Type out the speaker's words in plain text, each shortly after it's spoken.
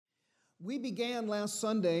We began last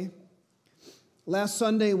Sunday. Last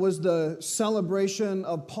Sunday was the celebration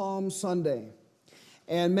of Palm Sunday.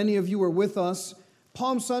 And many of you were with us.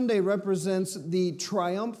 Palm Sunday represents the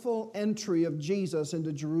triumphal entry of Jesus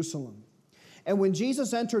into Jerusalem. And when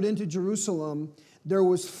Jesus entered into Jerusalem, there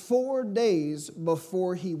was 4 days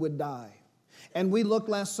before he would die. And we looked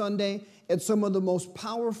last Sunday at some of the most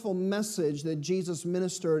powerful message that Jesus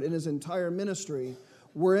ministered in his entire ministry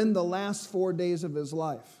were in the last 4 days of his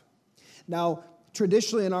life. Now,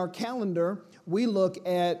 traditionally in our calendar, we look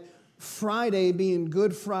at Friday being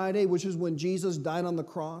Good Friday, which is when Jesus died on the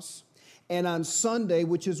cross, and on Sunday,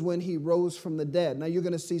 which is when he rose from the dead. Now, you're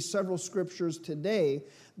going to see several scriptures today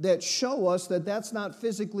that show us that that's not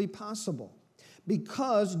physically possible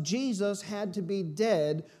because Jesus had to be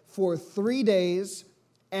dead for 3 days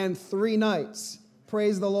and 3 nights.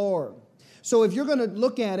 Praise the Lord. So if you're going to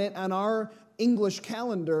look at it on our English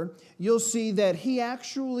calendar, you'll see that he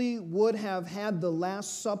actually would have had the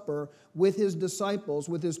Last Supper with his disciples,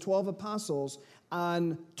 with his 12 apostles,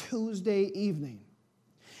 on Tuesday evening.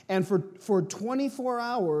 And for 24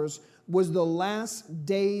 hours was the last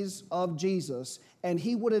days of Jesus, and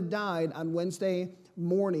he would have died on Wednesday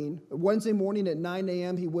morning. Wednesday morning at 9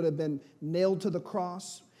 a.m., he would have been nailed to the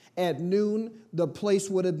cross. At noon, the place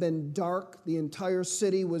would have been dark. The entire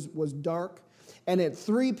city was dark. And at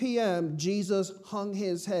 3 p.m., Jesus hung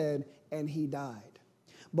his head and he died.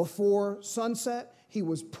 Before sunset, he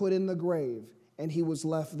was put in the grave and he was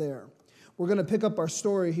left there. We're going to pick up our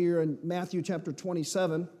story here in Matthew chapter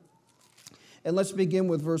 27. And let's begin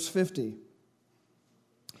with verse 50.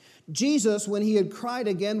 Jesus, when he had cried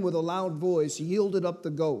again with a loud voice, yielded up the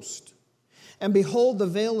ghost. And behold, the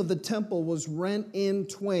veil of the temple was rent in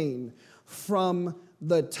twain from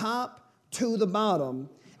the top to the bottom,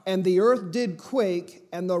 and the earth did quake,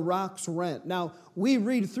 and the rocks rent. Now, we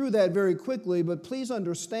read through that very quickly, but please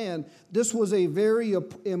understand, this was a very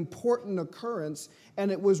important occurrence, and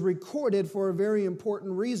it was recorded for a very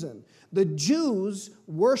important reason. The Jews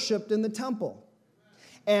worshiped in the temple.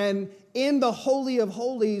 And in the Holy of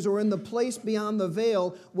Holies, or in the place beyond the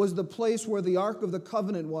veil, was the place where the Ark of the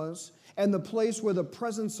Covenant was, and the place where the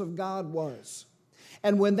presence of God was.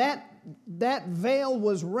 And when that veil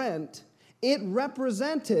was rent, it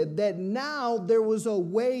represented that now there was a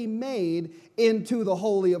way made into the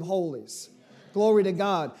Holy of Holies. Glory to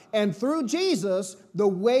God. And through Jesus, the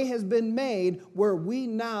way has been made where we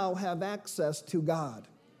now have access to God.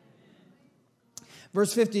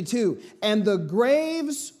 Verse 52, and the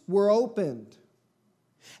graves were opened,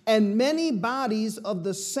 and many bodies of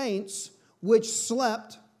the saints which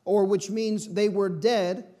slept, or which means they were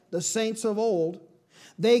dead, the saints of old,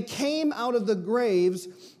 they came out of the graves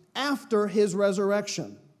after his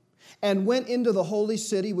resurrection, and went into the holy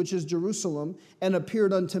city, which is Jerusalem, and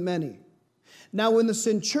appeared unto many. Now when the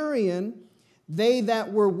centurion, they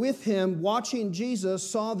that were with him watching Jesus,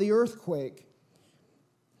 saw the earthquake,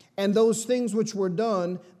 and those things which were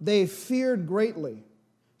done, they feared greatly,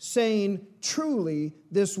 saying, truly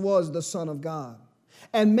this was the Son of God.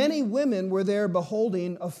 And many women were there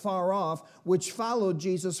beholding afar off, which followed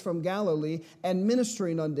Jesus from Galilee, and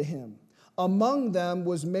ministering unto him. Among them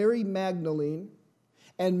was Mary Magdalene,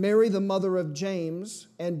 and Mary the mother of James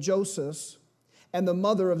and Joseph, and the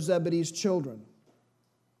mother of Zebedee's children.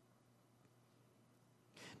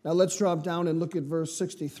 Now let's drop down and look at verse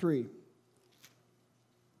 63.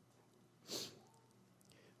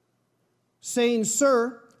 Saying,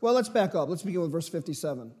 sir, well, let's back up. Let's begin with verse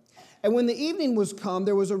 57. And when the evening was come,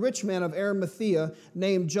 there was a rich man of Arimathea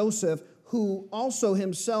named Joseph, who also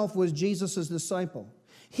himself was Jesus' disciple.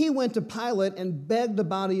 He went to Pilate and begged the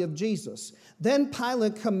body of Jesus. Then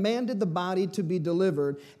Pilate commanded the body to be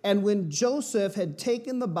delivered. And when Joseph had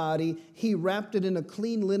taken the body, he wrapped it in a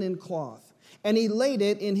clean linen cloth. And he laid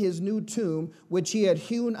it in his new tomb, which he had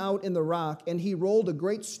hewn out in the rock. And he rolled a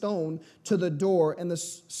great stone to the door and the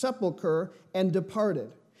sepulchre and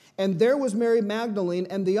departed. And there was Mary Magdalene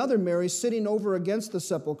and the other Mary sitting over against the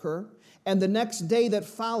sepulchre. And the next day that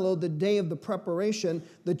followed, the day of the preparation,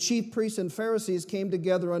 the chief priests and Pharisees came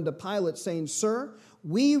together unto Pilate, saying, sir,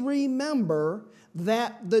 we remember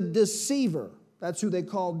that the deceiver, that's who they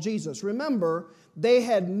called Jesus. Remember, they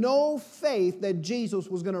had no faith that Jesus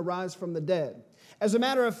was going to rise from the dead. As a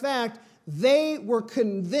matter of fact, they were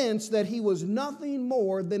convinced that he was nothing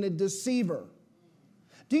more than a deceiver.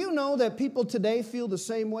 Do you know that people today feel the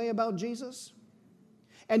same way about Jesus?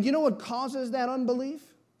 And you know what causes that unbelief?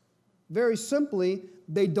 Very simply,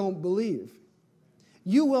 they don't believe.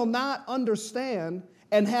 You will not understand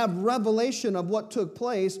and have revelation of what took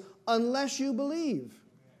place unless you believe.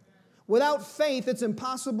 Without faith, it's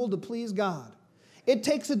impossible to please God. It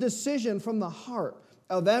takes a decision from the heart,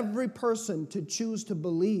 of every person to choose to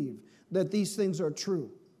believe that these things are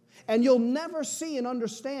true. And you'll never see and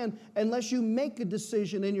understand unless you make a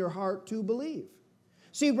decision in your heart to believe.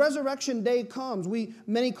 See, Resurrection Day comes.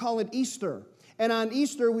 Many call it Easter. And on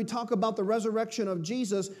Easter, we talk about the resurrection of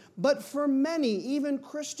Jesus. But for many, even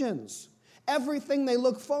Christians, everything they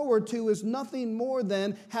look forward to is nothing more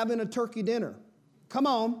than having a turkey dinner. Come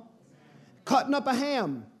on. Cutting up a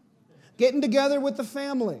ham. Getting together with the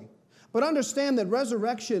family. But understand that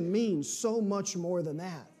resurrection means so much more than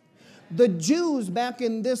that. The Jews back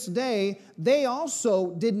in this day, they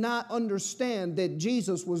also did not understand that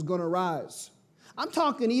Jesus was going to rise. I'm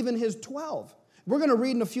talking even his 12. We're going to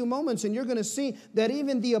read in a few moments, and you're going to see that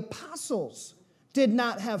even the apostles did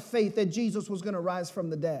not have faith that Jesus was going to rise from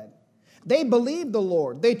the dead. They believed the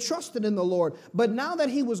Lord. They trusted in the Lord. But now that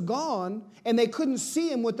he was gone and they couldn't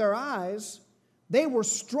see him with their eyes, they were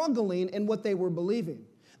struggling in what they were believing.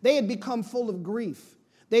 They had become full of grief.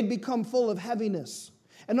 They'd become full of heaviness.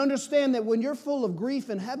 And understand that when you're full of grief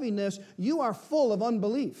and heaviness, you are full of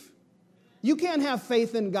unbelief. You can't have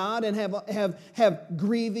faith in God and have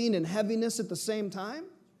grieving and heaviness at the same time.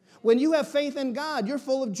 When you have faith in God, you're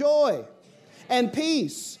full of joy and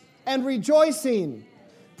peace and rejoicing.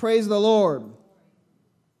 Praise the Lord.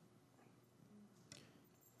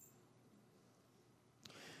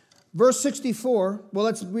 Verse 64, well,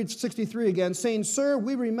 let's read 63 again, saying, "Sir,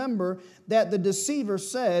 we remember that the deceiver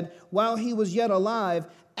said, while he was yet alive,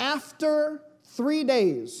 after 3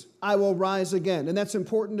 days I will rise again." And that's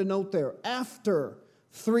important to note there. After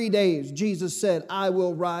 3 days, Jesus said, "I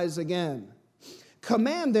will rise again.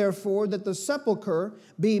 Command, therefore, that the sepulchre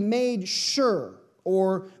be made sure,"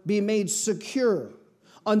 or be made secure,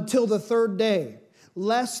 "until the 3rd day,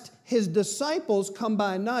 lest his disciples come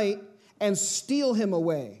by night and steal him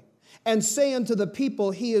away, and say unto the people,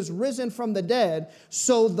 he is risen from the dead,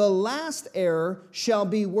 so the last error shall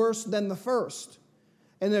be worse than the first."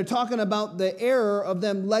 And they're talking about the error of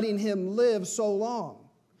them letting him live so long.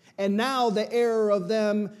 And now the error of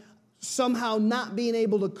them somehow not being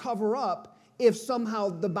able to cover up if somehow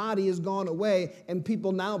the body is gone away and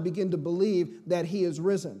people now begin to believe that he is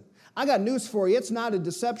risen. I got news for you. It's not a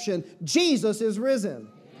deception. Jesus is risen. Amen.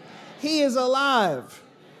 He is alive.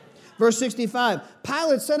 Verse 65,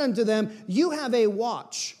 Pilate said unto them, "You have a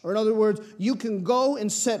watch." Or in other words, you can go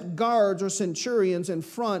and set guards or centurions in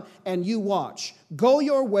front and you watch. "Go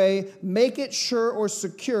your way, make it sure or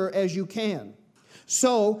secure as you can."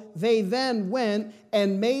 So they then went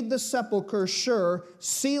and made the sepulchre sure,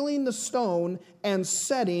 sealing the stone and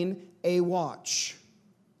setting a watch.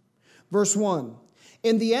 Verse 1,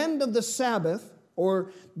 in the end of the Sabbath,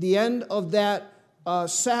 or the end of that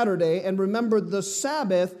Saturday, and remember the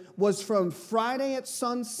Sabbath was from Friday at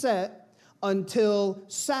sunset until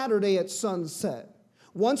Saturday at sunset.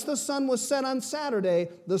 Once the sun was set on Saturday,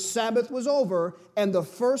 the Sabbath was over, and the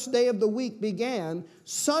first day of the week began.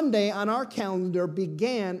 Sunday on our calendar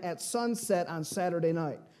began at sunset on Saturday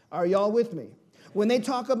night. Are y'all with me? When they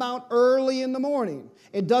talk about early in the morning,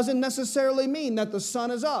 it doesn't necessarily mean that the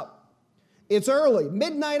sun is up. It's early.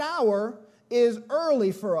 Midnight hour is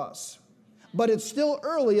early for us, but it's still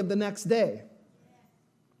early of the next day.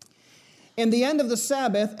 And the end of the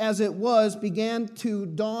Sabbath, as it was, began to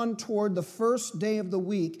dawn toward the first day of the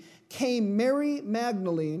week, came Mary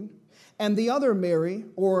Magdalene and the other Mary,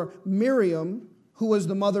 or Miriam, who was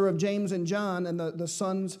the mother of James and John and the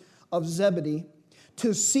sons of Zebedee,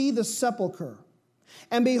 to see the sepulchre.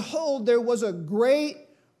 And behold, there was a great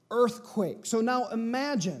earthquake. So now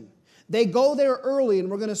imagine, they go there early, and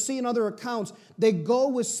we're going to see in other accounts, they go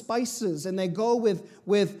with spices and they go with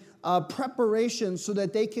preparation so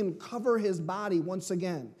that they can cover his body once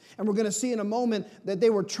again. And we're going to see in a moment that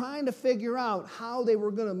they were trying to figure out how they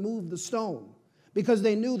were going to move the stone, because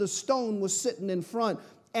they knew the stone was sitting in front,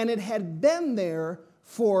 and it had been there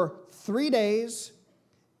for 3 days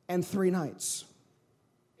and 3 nights.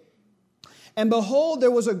 And behold,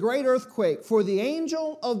 there was a great earthquake, for the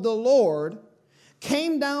angel of the Lord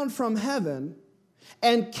came down from heaven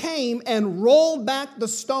and came and rolled back the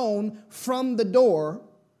stone from the door.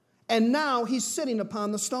 And now he's sitting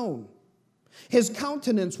upon the stone. His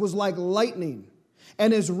countenance was like lightning,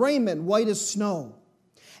 and his raiment white as snow.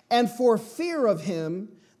 And for fear of him,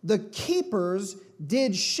 the keepers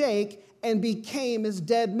did shake and became as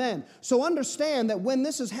dead men. So understand that when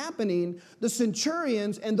this is happening, the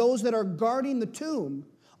centurions and those that are guarding the tomb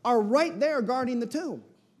are right there guarding the tomb.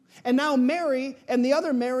 And now Mary and the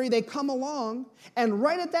other Mary, they come along, and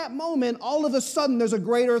right at that moment, all of a sudden, there's a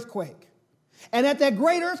great earthquake. And at that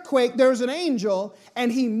great earthquake, there's an angel,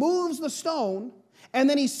 and he moves the stone, and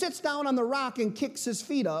then he sits down on the rock and kicks his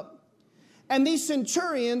feet up. And these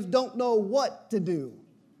centurions don't know what to do.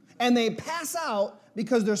 and they pass out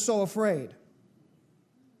because they're so afraid.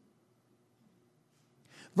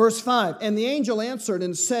 Verse 5, and the angel answered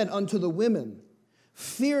and said unto the women,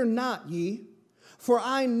 fear not ye, for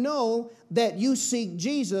I know that you seek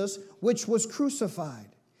Jesus, which was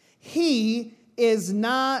crucified. He is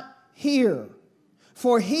not here,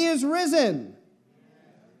 for he is risen.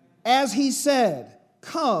 As he said,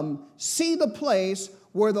 come, see the place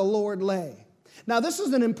where the Lord lay. Now, this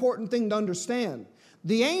is an important thing to understand.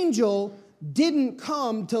 The angel didn't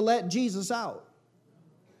come to let Jesus out.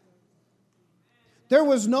 There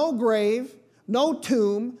was no grave, no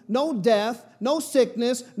tomb, no death, no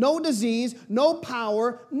sickness, no disease, no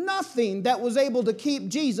power, nothing that was able to keep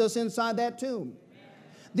Jesus inside that tomb.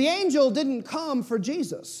 The angel didn't come for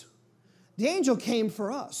Jesus. The angel came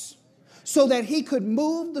for us so that he could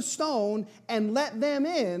move the stone and let them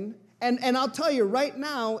in. And I'll tell you right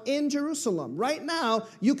now in Jerusalem, right now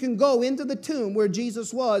you can go into the tomb where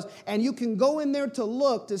Jesus was and you can go in there to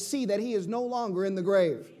look to see that he is no longer in the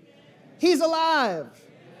grave. He's alive.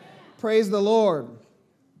 Praise the Lord.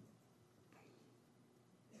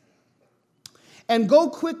 And go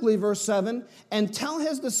quickly, verse 7, and tell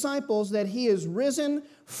his disciples that he is risen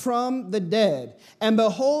from the dead. And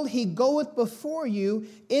behold, he goeth before you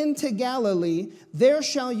into Galilee. There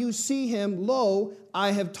shall you see him. Lo,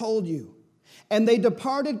 I have told you. And they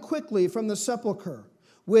departed quickly from the sepulchre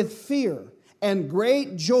with fear and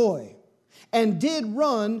great joy, and did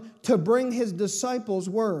run to bring his disciples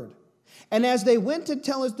word. And as they went to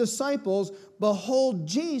tell his disciples, behold,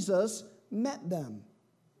 Jesus met them.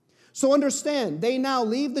 So understand, they now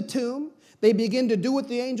leave the tomb. They begin to do what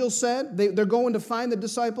the angel said. They're going to find the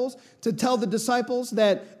disciples to tell the disciples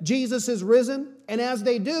that Jesus is risen. And as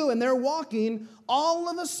they do, and they're walking, all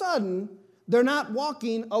of a sudden, they're not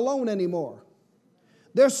walking alone anymore.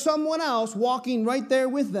 There's someone else walking right there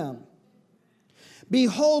with them.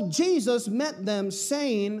 Behold, Jesus met them,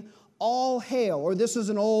 saying, all hail. Or this is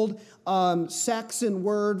an old Saxon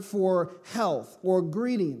word for health or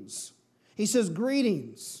greetings. He says,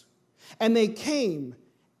 greetings. And they came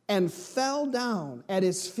and fell down at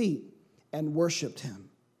his feet and worshiped him.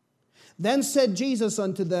 Then said Jesus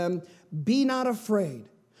unto them, be not afraid.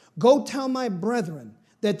 Go tell my brethren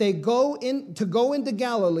that they go into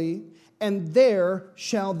Galilee, and there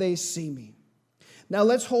shall they see me. Now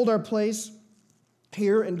let's hold our place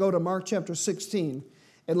here and go to Mark chapter 16,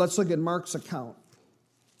 and let's look at Mark's account.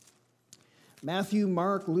 Matthew,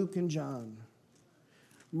 Mark, Luke, and John.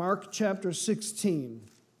 Mark chapter 16.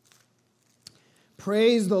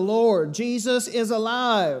 Praise the Lord. Jesus is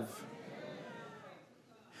alive.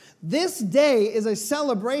 This day is a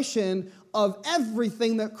celebration of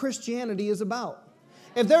everything that Christianity is about.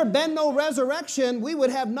 If there had been no resurrection, we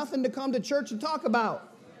would have nothing to come to church and talk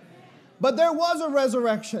about. But there was a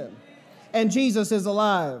resurrection, and Jesus is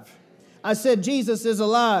alive. I said, Jesus is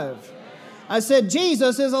alive. I said,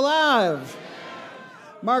 Jesus is alive.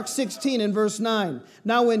 Mark 16 and verse 9.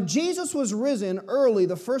 Now when Jesus was risen early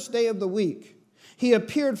the first day of the week, he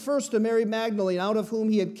appeared first to Mary Magdalene, out of whom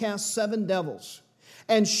he had cast 7 devils.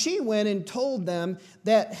 And she went and told them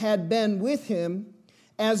that had been with him,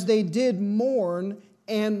 as they did mourn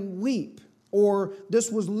and weep. Or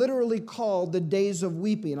this was literally called the days of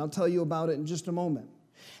weeping. I'll tell you about it in just a moment.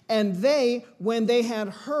 And they, when they had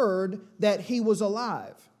heard that he was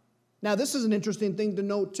alive. Now this is an interesting thing to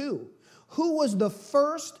note too. Who was the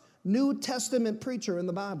first New Testament preacher in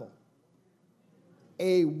the Bible?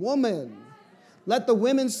 A woman. Let the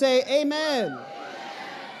women say amen.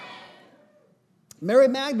 Mary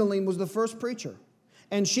Magdalene was the first preacher.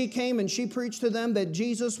 And she came and she preached to them that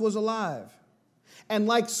Jesus was alive. And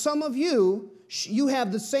like some of you, you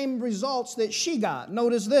have the same results that she got.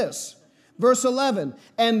 Notice this. Verse 11.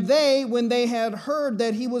 And they, when they had heard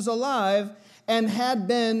that he was alive and had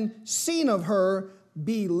been seen of her,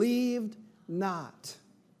 believed not.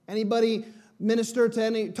 Anybody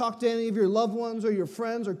talk to any of your loved ones or your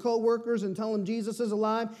friends or co-workers and tell them Jesus is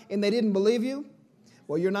alive and they didn't believe you?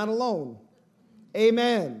 Well, you're not alone.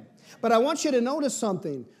 Amen. But I want you to notice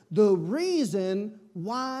something. The reason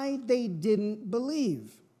why they didn't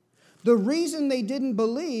believe. The reason they didn't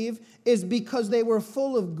believe is because they were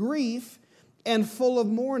full of grief and full of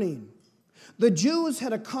mourning. The Jews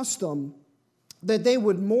had a custom that they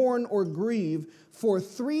would mourn or grieve for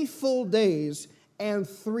 3 full days and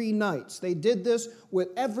 3 nights. They did this with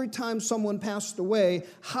every time someone passed away.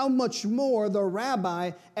 How much more the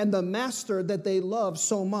rabbi and the master that they loved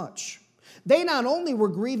so much. They not only were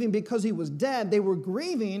grieving because he was dead, they were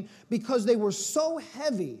grieving because they were so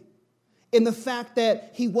heavy in the fact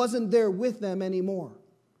that he wasn't there with them anymore.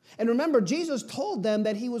 And remember, Jesus told them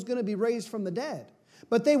that he was going to be raised from the dead.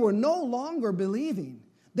 But they were no longer believing.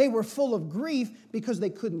 They were full of grief because they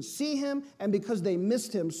couldn't see him and because they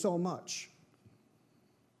missed him so much.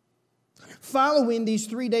 Following these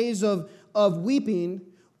 3 days of weeping,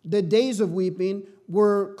 the days of weeping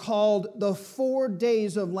were called the 4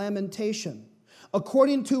 days of lamentation.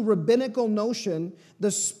 According to rabbinical notion,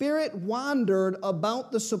 the spirit wandered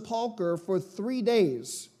about the sepulcher for 3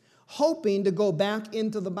 days, hoping to go back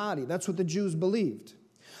into the body. That's what the Jews believed.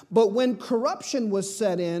 But when corruption was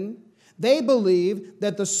set in, they believed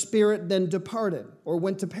that the spirit then departed or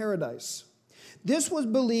went to paradise. This was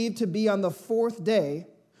believed to be on the 4th day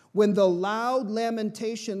when the loud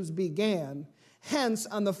lamentations began. Hence,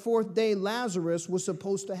 on the 4th day, Lazarus was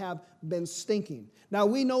supposed to have been stinking. Now,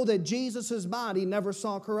 we know that Jesus' body never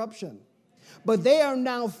saw corruption. But they are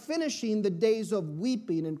now finishing the days of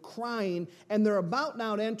weeping and crying, and they're about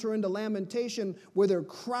now to enter into lamentation where they're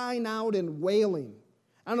crying out and wailing.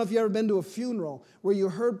 I don't know if you've ever been to a funeral where you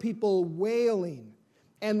heard people wailing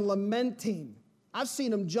and lamenting. I've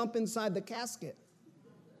seen them jump inside the casket.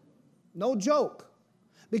 No joke.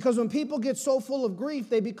 Because when people get so full of grief,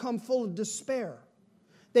 they become full of despair.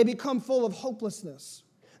 They become full of hopelessness.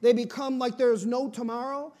 They become like there's no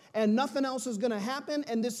tomorrow and nothing else is going to happen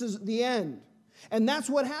and this is the end. And that's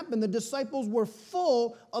what happened. The disciples were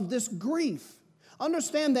full of this grief.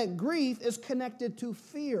 Understand that grief is connected to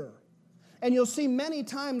fear. And you'll see many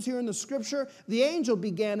times here in the scripture, the angel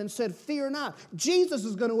began and said, "Fear not." Jesus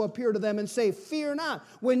is going to appear to them and say, "Fear not."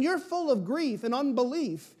 When you're full of grief and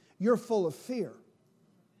unbelief, you're full of fear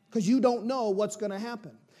because you don't know what's going to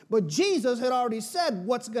happen. But Jesus had already said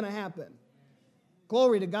what's going to happen.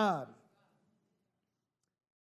 Glory to God.